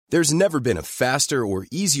There's never been a faster or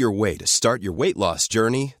easier way to start your weight loss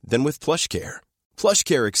journey than with PlushCare.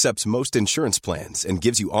 PlushCare accepts most insurance plans and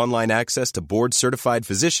gives you online access to board-certified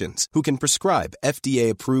physicians who can prescribe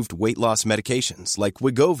FDA-approved weight loss medications like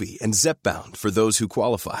Wegovy and Zepbound for those who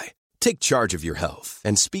qualify. Take charge of your health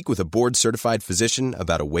and speak with a board-certified physician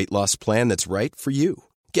about a weight loss plan that's right for you.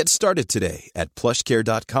 Get started today at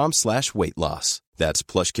plushcare.com/weight loss. That's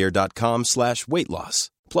plushcare.com/weight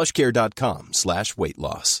loss. plushcare.com/weight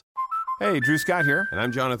loss. Hey, Drew Scott here, and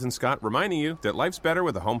I'm Jonathan Scott, reminding you that life's better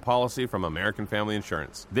with a home policy from American Family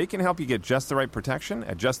Insurance. They can help you get just the right protection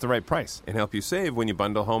at just the right price and help you save when you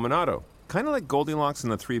bundle home and auto. Kind of like Goldilocks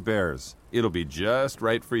and the Three Bears. It'll be just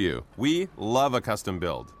right for you. We love a custom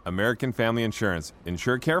build. American Family Insurance.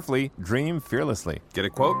 Insure carefully, dream fearlessly. Get a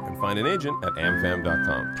quote and find an agent at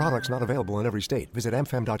amfam.com. Products not available in every state. Visit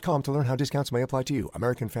amfam.com to learn how discounts may apply to you.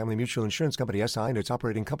 American Family Mutual Insurance Company SI and its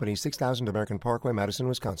operating company 6000 American Parkway, Madison,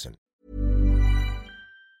 Wisconsin.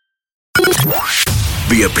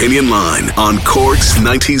 The Opinion Line on Cork's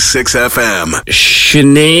 96 FM.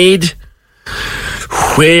 Sinead,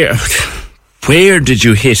 where did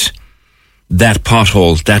you hit that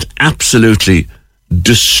pothole that absolutely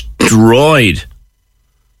destroyed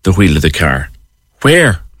the wheel of the car?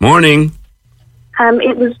 Where? Morning.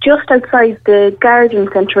 It was just outside the garden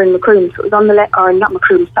centre in Macroom. So it was on the left, or not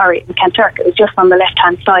Macroom, sorry, in Kanturk. It was just on the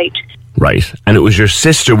left-hand side. Right. And it was your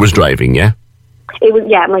sister was driving, yeah? It was,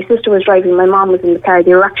 yeah, my sister was driving. My mum was in the car.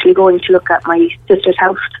 They were actually going to look at my sister's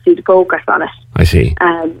house to see the progress on it. I see.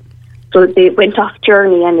 So they went off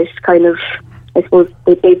journey, and it's kind of, I suppose,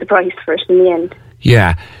 they paid the price for it in the end.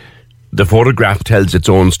 Yeah. The photograph tells its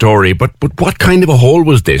own story, but what kind of a hole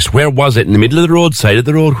was this? Where was it? In the middle of the road, side of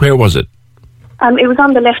the road? Where was it? It was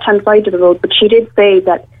on the left-hand side of the road, but she did say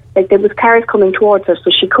that there was cars coming towards her,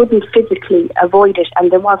 so she couldn't physically avoid it,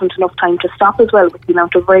 and there wasn't enough time to stop as well with the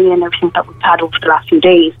amount of rain and everything that we've had over the last few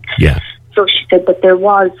days. Yeah. So she said that there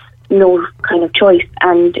was no kind of choice,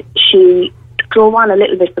 and she drove on a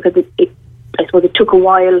little bit because I suppose it took a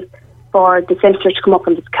while for the sensor to come up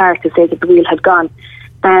on the car to say that the wheel had gone,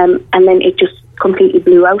 and then it just completely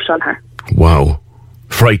blew out on her. Wow.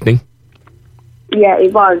 Frightening. Yeah,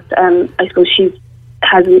 it was. I suppose she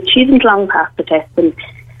isn't long past the test, and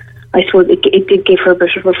I suppose it did give her a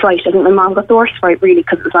bit of a fright. I think my mum got the worst fright, really,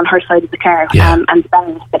 because it was on her side of the car, and the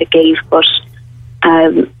balance that it gave. But,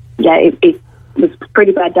 it was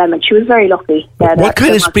pretty bad damage. She was very lucky. What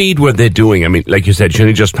kind of speed were they doing? I mean, like you said, she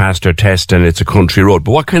only just passed her test and it's a country road,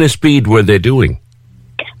 but what kind of speed were they doing?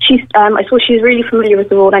 I suppose she's really familiar with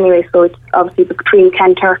the road anyway, so it's obviously between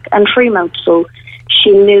Kanturk and Fremont, so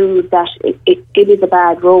she knew that it is a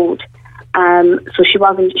bad road. So she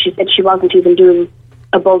said she wasn't even doing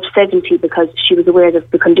above 70 because she was aware of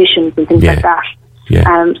the conditions and things like that.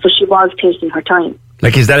 Yeah. So she was taking her time.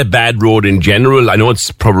 Like, is that a bad road in general? I know it's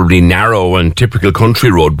probably narrow and typical country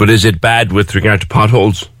road, but is it bad with regard to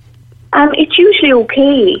potholes? It's usually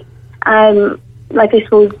okay. Like, I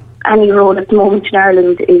suppose any road at the moment in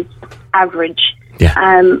Ireland is average.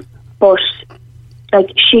 Yeah. But like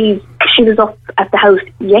she was up at the house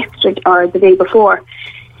yesterday or the day before,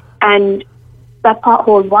 and that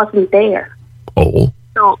pothole wasn't there. Oh.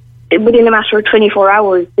 So within a matter of 24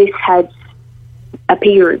 hours, this had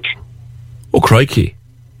appeared. Oh, crikey.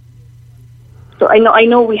 So I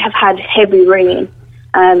know we have had heavy rain,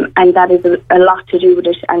 and that is a lot to do with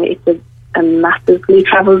it, and it's a massively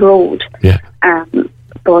travelled road. Yeah.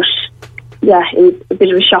 But, yeah, it was a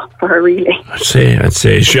bit of a shock for her, really. I'd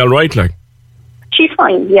say. Is she all right, like? She's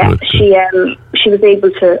fine, yeah. Good. She was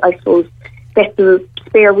able to, I suppose, get the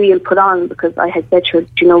spare wheel put on, because I had said to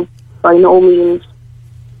her, by no means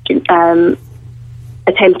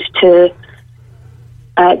attempt to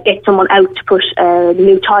get someone out to put a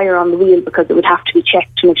new tyre on the wheel, because it would have to be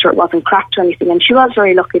checked to make sure it wasn't cracked or anything. And she was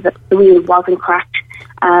very lucky that the wheel wasn't cracked,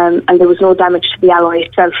 and there was no damage to the alloy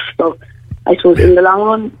itself. So I suppose in the long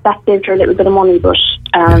run that saved her a little bit of money. But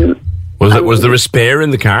was there a spare in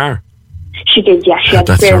the car? She did, yeah. She had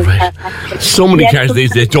a spare. Right. So many cars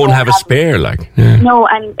these days don't have a spare, like. Yeah. No,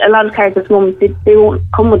 and a lot of cars at the moment they won't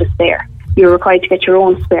come with a spare. You're required to get your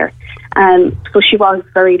own spare. So she was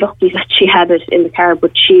very lucky that she had it in the car,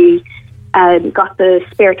 but she got the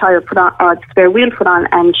spare tyre put on, or the spare wheel put on,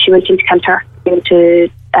 and she went into Kanturk, into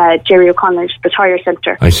Jerry O'Connor's, the tyre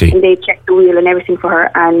centre. I see. And they checked the wheel and everything for her,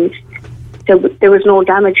 and there was no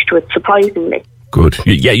damage to it, surprisingly. Good.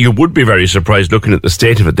 Yeah, you would be very surprised looking at the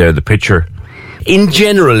state of it there, the picture. In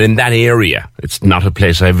general, in that area, it's not a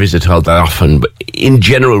place I visit all that often, but in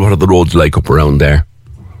general, what are the roads like up around there?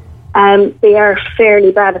 They are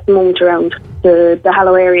fairly bad at the moment around the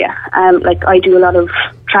Hallow area. Like, I do a lot of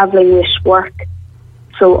travelling with work,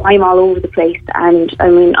 So I'm all over the place, and I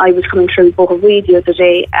mean, I was coming through Bohawee the other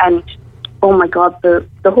day, and oh my God, the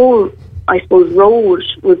whole, I suppose, road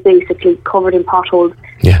was basically covered in potholes.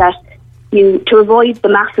 That to avoid the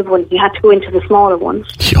massive ones, you had to go into the smaller ones.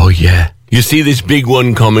 Oh yeah. You see this big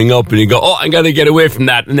one coming up and you go, oh, I got to get away from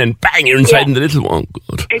that, and then bang, you're inside in the little one.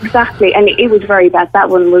 God. Exactly, and it was very bad. That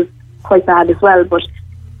one was quite bad as well, but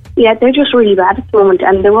yeah, they're just really bad at the moment,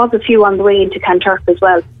 and there was a few on the way into Kanturk as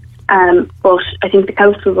well. But I think the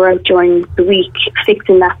council were out during the week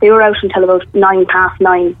fixing that. They were out until about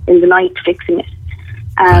 9:30 in the night fixing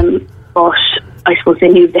it. But I suppose they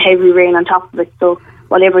need the heavy rain on top of it, so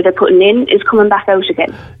whatever they're putting in is coming back out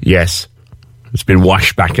again. Yes. It's been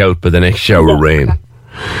washed back out by the next shower of rain.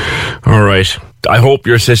 All right. I hope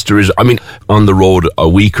your sister is, on the road a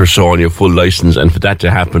week or so on your full licence, and for that to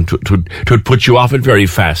happen, to put you off it very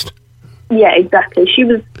fast. Yeah, exactly. She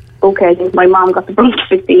was okay. I think my mom got the brunt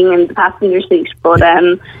of it being in the passenger seat, but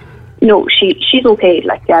no, she's okay.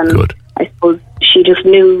 Good. I suppose she just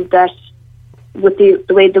knew that with the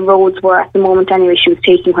way the roads were at the moment anyway, she was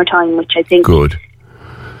taking her time, which I think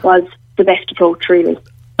was the best approach, really.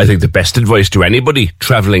 I think the best advice to anybody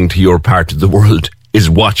travelling to your part of the world is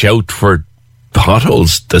watch out for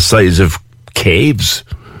potholes the size of caves.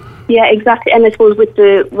 Yeah, exactly. And I suppose with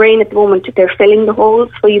the rain at the moment, they're filling the holes,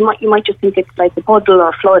 so you might just think it's like a puddle or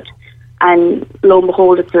a flood, and lo and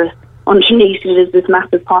behold, underneath it is this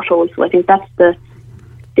massive pothole. So I think that's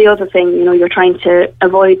the other thing. You're trying to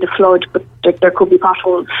avoid the flood, but there could be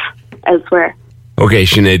potholes elsewhere. Okay,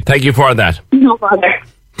 Sinead, thank you for that. No bother.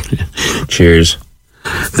 Cheers.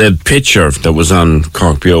 The picture that was on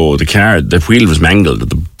Cork BO, the car, the wheel was mangled,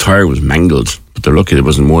 the tyre was mangled, but they're lucky there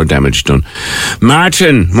wasn't more damage done.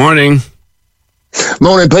 Martin, morning.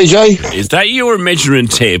 Morning, PJ. Is that your measuring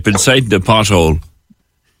tape inside the pothole?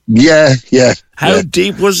 Yeah. How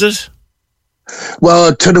deep was it?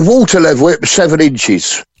 Well, to the water level, it was 7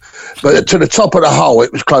 inches, but to the top of the hole,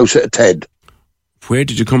 it was closer to 10. Where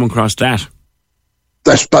did you come across that?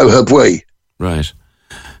 That's Bohawee. Right.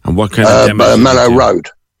 And what kind of damage? Mallow Road.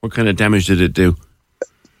 What kind of damage did it do?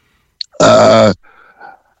 Tyre,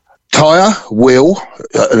 wheel.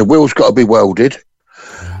 The wheel's got to be welded.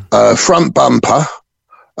 Front bumper,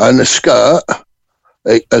 and the skirt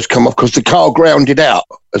has come off because the car grounded out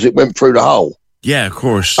as it went through the hole. Yeah, of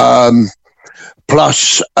course.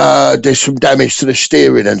 Plus, there's some damage to the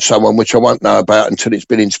steering and so on, which I won't know about until it's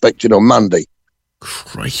been inspected on Monday.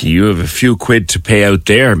 Crikey, you have a few quid to pay out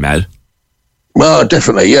there, Mad. Well,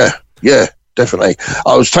 definitely, yeah, definitely.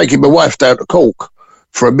 I was taking my wife down to Cork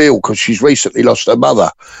for a meal because she's recently lost her mother,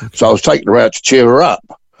 so I was taking her out to cheer her up.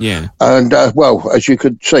 Yeah. And, well, as you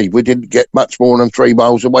could see, we didn't get much more than 3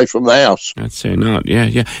 miles away from the house. I'd say not,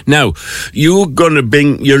 yeah. Now, you're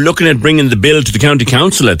looking at bringing the bill to the county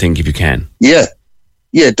council, I think, if you can. Yeah,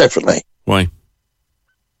 definitely. Why?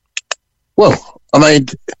 Well, I'm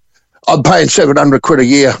paying 700 quid a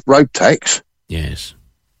year road tax. Yes.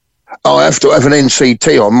 I have to have an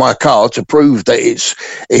NCT on my car to prove that it's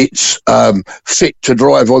fit to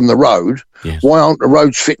drive on the road. Yes. Why aren't the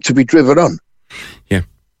roads fit to be driven on? Yeah.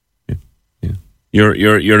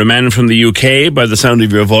 You're a man from the UK by the sound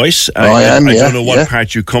of your voice. I am. I don't know what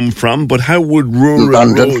part you come from, but how would rural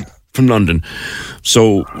London. From London?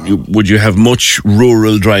 So would you have much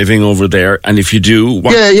rural driving over there? And if you do,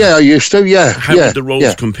 I used to. Yeah. How would the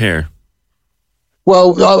roads compare?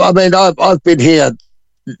 Well, I've been here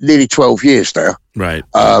nearly 12 years now. Right.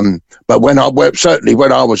 But certainly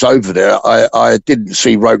when I was over there, I didn't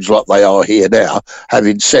see roads like they are here now.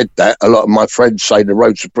 Having said that, a lot of my friends say the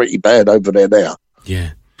roads are pretty bad over there now.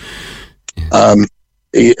 Yeah. I'm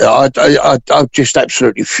just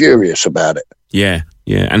absolutely furious about it. Yeah.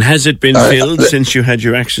 And has it been filled since you had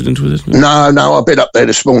your accident with it? No, I've been up there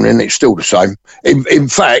this morning. It's still the same. In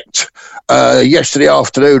fact, yesterday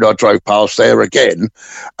afternoon I drove past there again,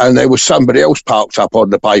 and there was somebody else parked up on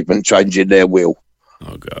the pavement changing their wheel.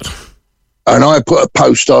 Oh, God. And I put a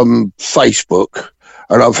post on Facebook,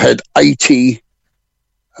 and I've had 88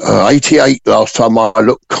 last time I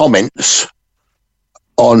looked comments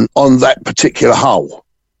on that particular hole.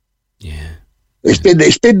 Yeah. It's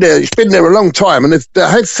been there a long time, and they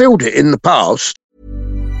have filled it in the past.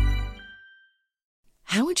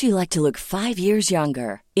 How would you like to look 5 years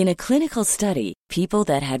younger? In a clinical study, people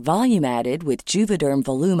that had volume added with Juvederm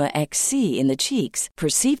Voluma XC in the cheeks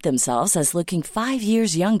perceived themselves as looking 5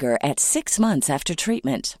 years younger at 6 months after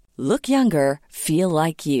treatment. Look younger, feel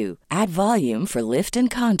like you. Add volume for lift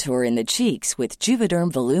and contour in the cheeks with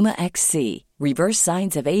Juvederm Voluma XC. Reverse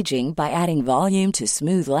signs of aging by adding volume to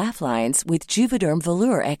smooth laugh lines with Juvederm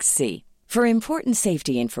Volure XC. For important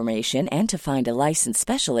safety information and to find a licensed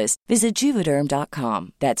specialist, visit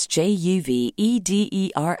Juvederm.com. That's JUVEDERM.com.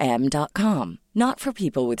 Not for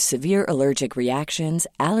people with severe allergic reactions,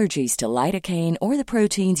 allergies to lidocaine, or the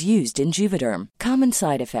proteins used in Juvederm. Common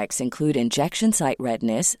side effects include injection site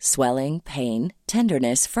redness, swelling, pain,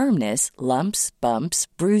 tenderness, firmness, lumps, bumps,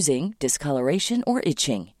 bruising, discoloration, or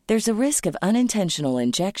itching. There's a risk of unintentional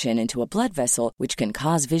injection into a blood vessel, which can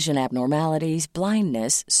cause vision abnormalities,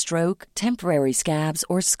 blindness, stroke, temporary scabs,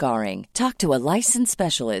 or scarring. Talk to a licensed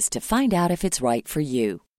specialist to find out if it's right for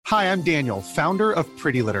you. Hi, I'm Daniel, founder of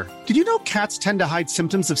Pretty Litter. Did you know cats tend to hide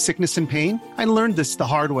symptoms of sickness and pain? I learned this the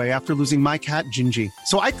hard way after losing my cat, Gingy.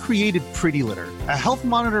 So I created Pretty Litter, a health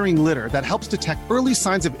monitoring litter that helps detect early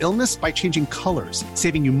signs of illness by changing colors,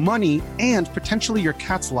 saving you money and potentially your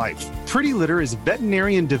cat's life. Pretty Litter is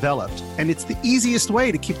veterinarian developed, and it's the easiest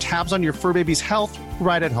way to keep tabs on your fur baby's health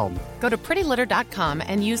right at home. Go to prettylitter.com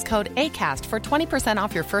and use code ACAST for 20%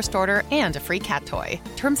 off your first order and a free cat toy.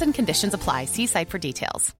 Terms and conditions apply. See site for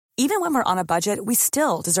details. Even when we're on a budget, we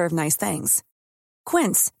still deserve nice things.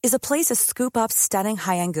 Quince is a place to scoop up stunning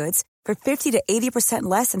high-end goods for 50 to 80%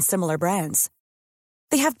 less than similar brands.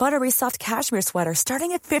 They have buttery soft cashmere sweaters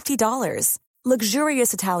starting at $50,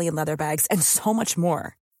 luxurious Italian leather bags, and so much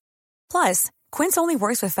more. Plus, Quince only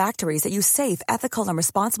works with factories that use safe, ethical, and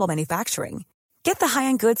responsible manufacturing. Get the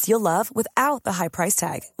high-end goods you'll love without the high price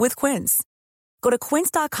tag with Quince. Go to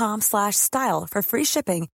quince.com/style for free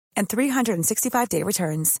shipping and 365-day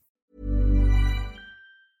returns.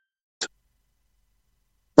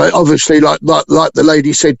 But obviously, like the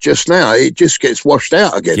lady said just now, it just gets washed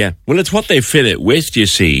out again. Yeah, well, it's what they fill it with, you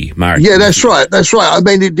see, Mark. Yeah, that's right. I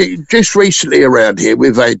mean, just recently around here,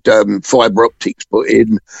 we've had fibre optics put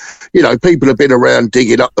in. You know, people have been around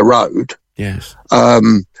digging up the road. Yes.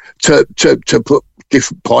 To put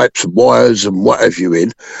different pipes and wires and what have you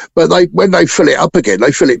in. But when they fill it up again,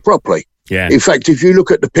 they fill it properly. Yeah. In fact, if you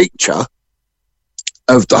look at the picture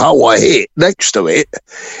of the hole I hit, next to it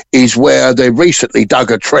is where they recently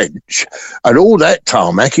dug a trench, and all that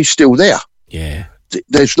tarmac is still there. Yeah.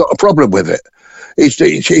 There's not a problem with it.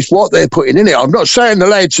 It's what they're putting in it. I'm not saying the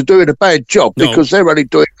lads are doing a bad job, because they're only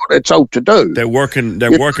doing what they're told to do. They're working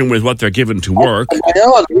with what they're given to work. They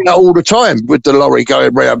are doing that all the time with the lorry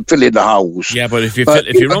going around filling the holes. Yeah, but if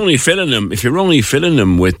you're only filling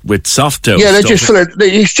them with soft toast. Yeah, they're just filling.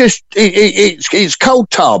 It's cold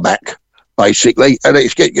tarmac, basically, and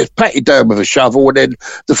it gets patted down with a shovel, and then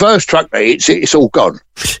the first truck that hits it, it's all gone.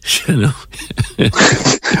 You know.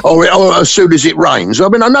 or as soon as it rains. I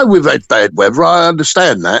mean, I know we've had bad weather, I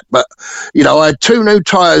understand that, but, you know, I had 2 new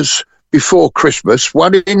tyres before Christmas,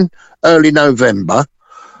 one in early November,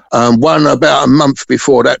 one about a month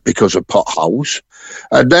before that because of potholes,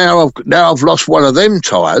 and now I've lost one of them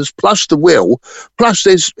tyres, plus the wheel, plus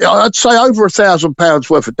there's, I'd say, over £1,000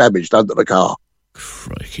 worth of damage done to the car.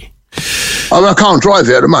 Crikey. I can't drive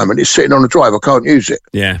it at the moment. It's sitting on the drive. I can't use it.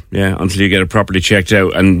 Yeah, until you get it properly checked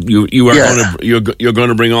out, and you're going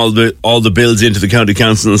to bring all the bills into the county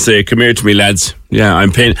council and say, "Come here to me, lads. Yeah,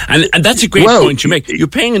 I'm paying." And that's a great point you make. You're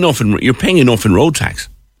paying enough in road tax.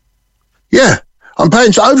 Yeah, I'm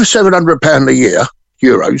paying over £700 a year, a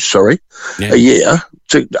year,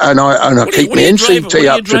 and I keep my NCT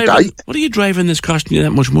up to date. What are you driving that's costing you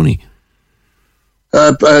that much money?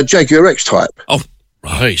 Jaguar X-Type. Oh,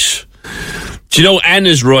 right. Do you know, Anne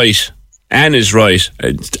is right. Anne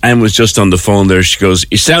was just on the phone there. She goes,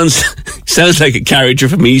 "It sounds like a character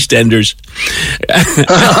from EastEnders."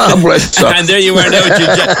 And there you are now with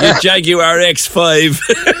your Jaguar X5.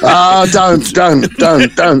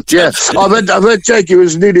 Don't. Yeah, I've had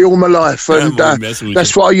Jaguars nearly all my life, and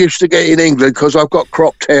that's what I used to get in England, because I've got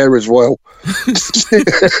cropped hair as well.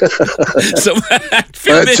 So,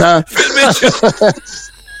 Phil Mitchell.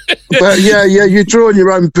 But yeah, you're drawing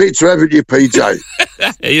your own picture, haven't you, PJ?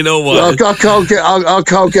 You know what? I can't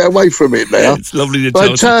get away from it now. Yeah, it's lovely to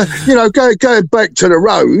talk. But going back to the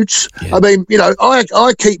roads, yeah. I mean,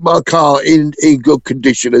 I keep my car in good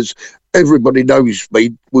condition, as everybody knows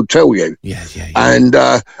me will tell you. Yeah. And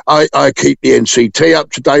I keep the NCT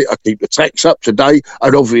up to date. I keep the tax up to date,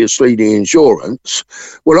 and obviously the insurance.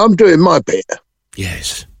 Well, I'm doing my bit.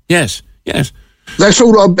 Yes. That's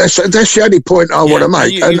all. That's the only point I want to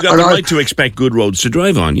make. You've got the right to expect good roads to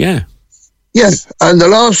drive on, yeah. Yeah, and the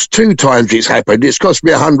last 2 times it's happened, it's cost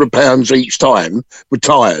me £100 each time with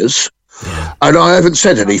tyres, and I haven't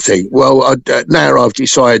said anything. Well, now I've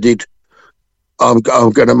decided I'm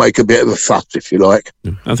going to make a bit of a fuss, if you like.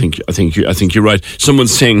 I think you're right.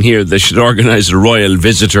 Someone's saying here they should organise a royal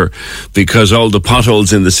visitor because all the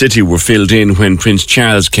potholes in the city were filled in when Prince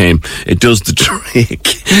Charles came. It does the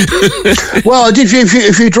trick. Well,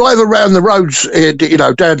 if you drive around the roads,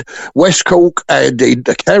 down West Cork and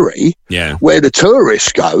into Kerry, where the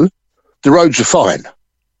tourists go, the roads are fine.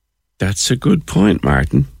 That's a good point,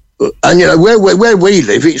 Martin. And where we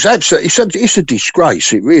live, it's a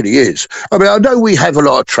disgrace. It really is. I mean, I know we have a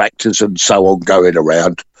lot of tractors and so on going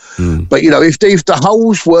around, but if the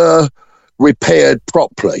holes were repaired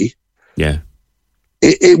properly,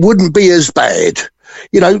 it wouldn't be as bad.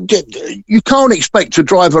 You can't expect to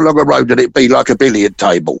drive along a road and it be like a billiard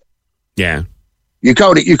table. Yeah, you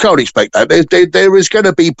can't expect that. There is going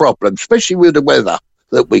to be problems, especially with the weather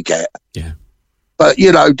that we get. Yeah, but the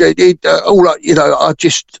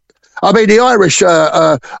Irish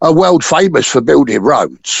are world famous for building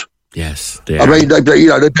roads. Yes, they are. I mean, they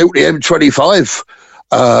built the M25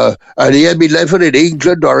 and the M11 in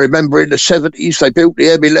England. I remember in the 70s they built the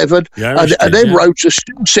M11, and them roads are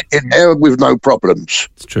still sitting there with no problems.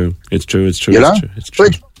 It's true. It's true. It's true. It's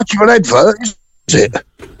much of an advert, is it?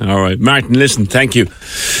 All right, Martin. Listen, thank you.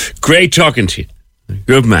 Great talking to you.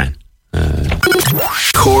 Good man.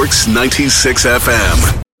 Cork's 96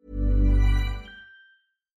 FM.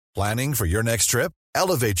 Planning for your next trip?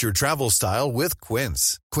 Elevate your travel style with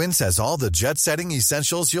Quince. Quince has all the jet-setting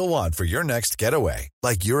essentials you'll want for your next getaway,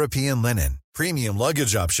 like European linen, premium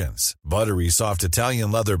luggage options, buttery soft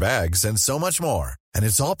Italian leather bags, and so much more. And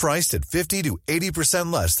it's all priced at 50 to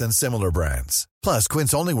 80% less than similar brands. Plus,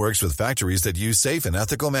 Quince only works with factories that use safe and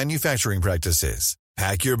ethical manufacturing practices.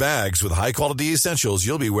 Pack your bags with high-quality essentials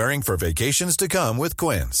you'll be wearing for vacations to come with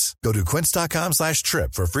Quince. Go to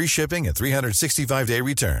quince.com/trip for free shipping and 365-day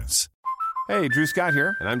returns. Hey, Drew Scott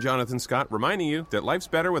here, and I'm Jonathan Scott, reminding you that life's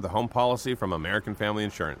better with a home policy from American Family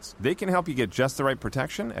Insurance. They can help you get just the right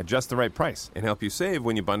protection at just the right price and help you save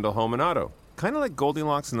when you bundle home and auto. Kind of like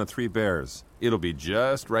Goldilocks and the Three Bears. It'll be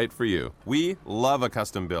just right for you. We love a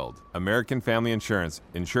custom build. American Family Insurance.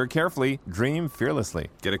 Insure carefully, dream fearlessly.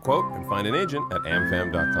 Get a quote and find an agent at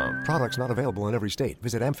amfam.com. Products not available in every state.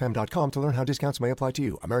 Visit amfam.com to learn how discounts may apply to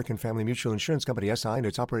you. American Family Mutual Insurance Company SI and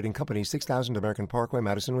its operating company 6000 American Parkway,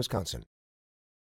 Madison, Wisconsin.